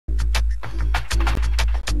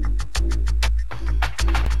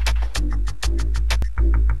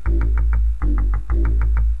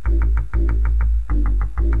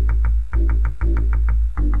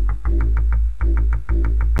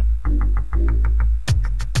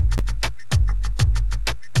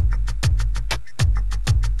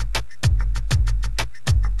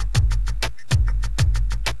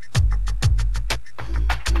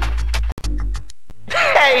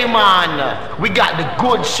We got the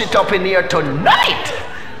good shit up in here tonight.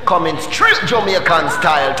 Coming straight Jamaican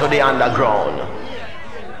style to the underground.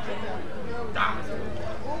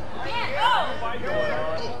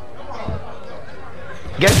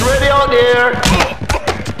 Get ready out there.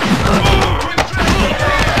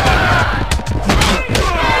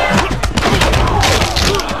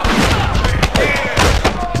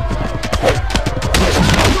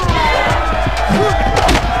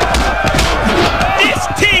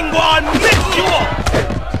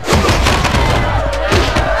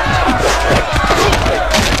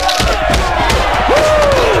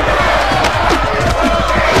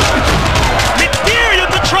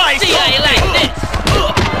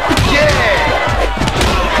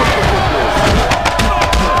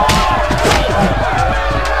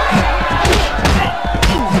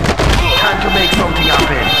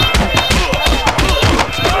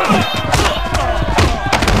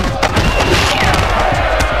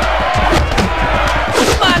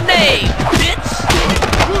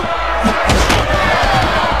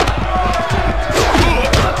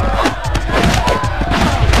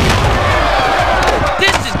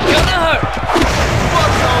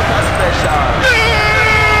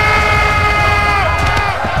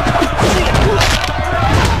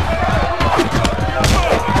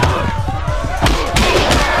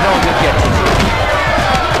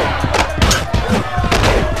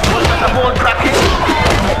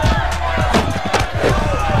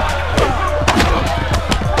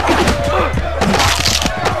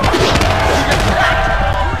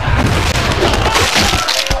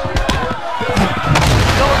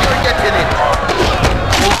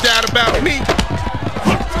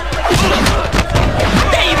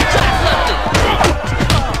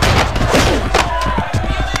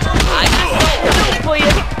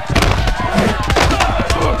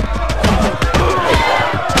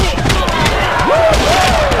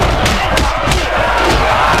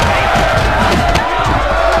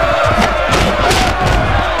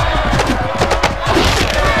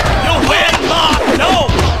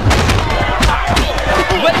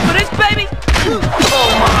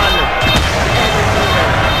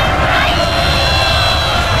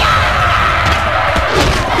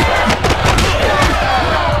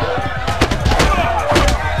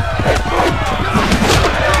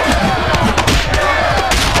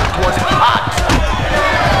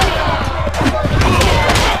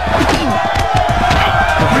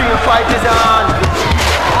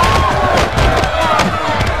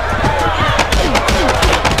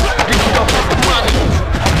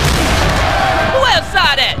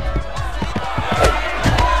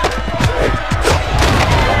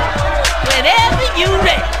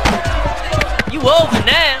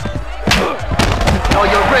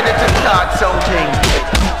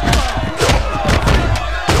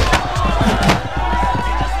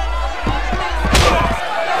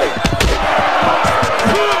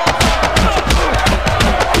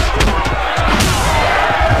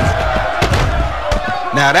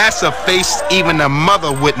 Now that's a face even a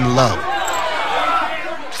mother wouldn't love.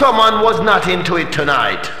 Someone was not into it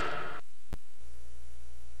tonight.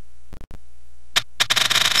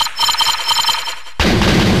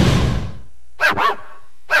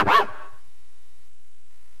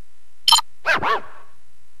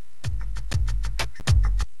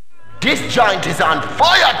 This joint is on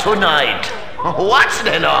fire tonight. Watch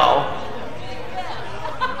them now.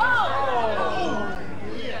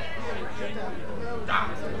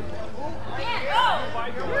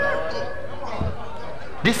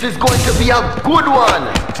 This is going to be a good one.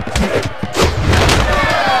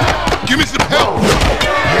 Give me some help.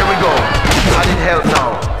 Here we go. I need help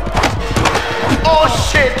now. Oh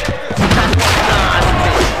shit. That was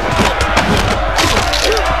nasty.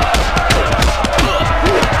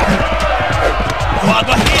 Oh,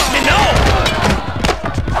 go hit me now.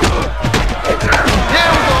 Here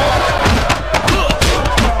we go.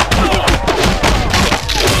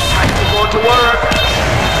 Time to go to work.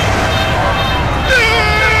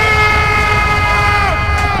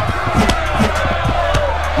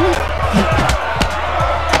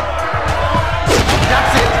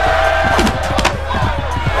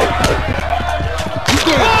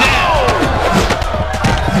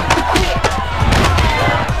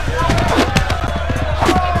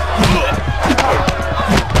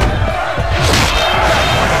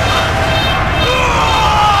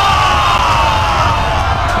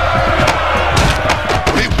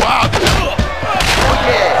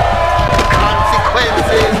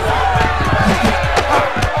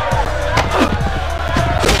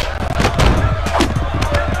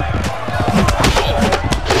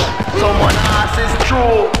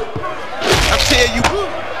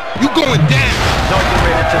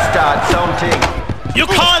 You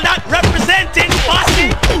call that representing bossy?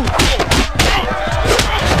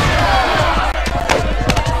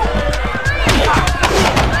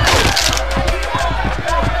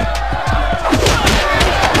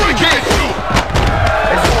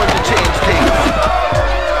 It's going to change things.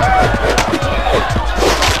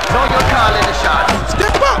 Now you're calling the shots.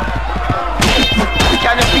 Step up.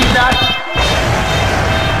 Can you feel that?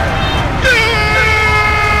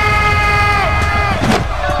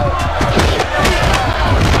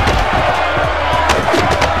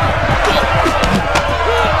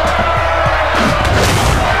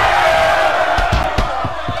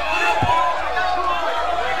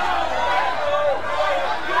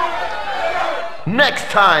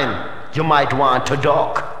 Next time, you might want to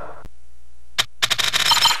duck.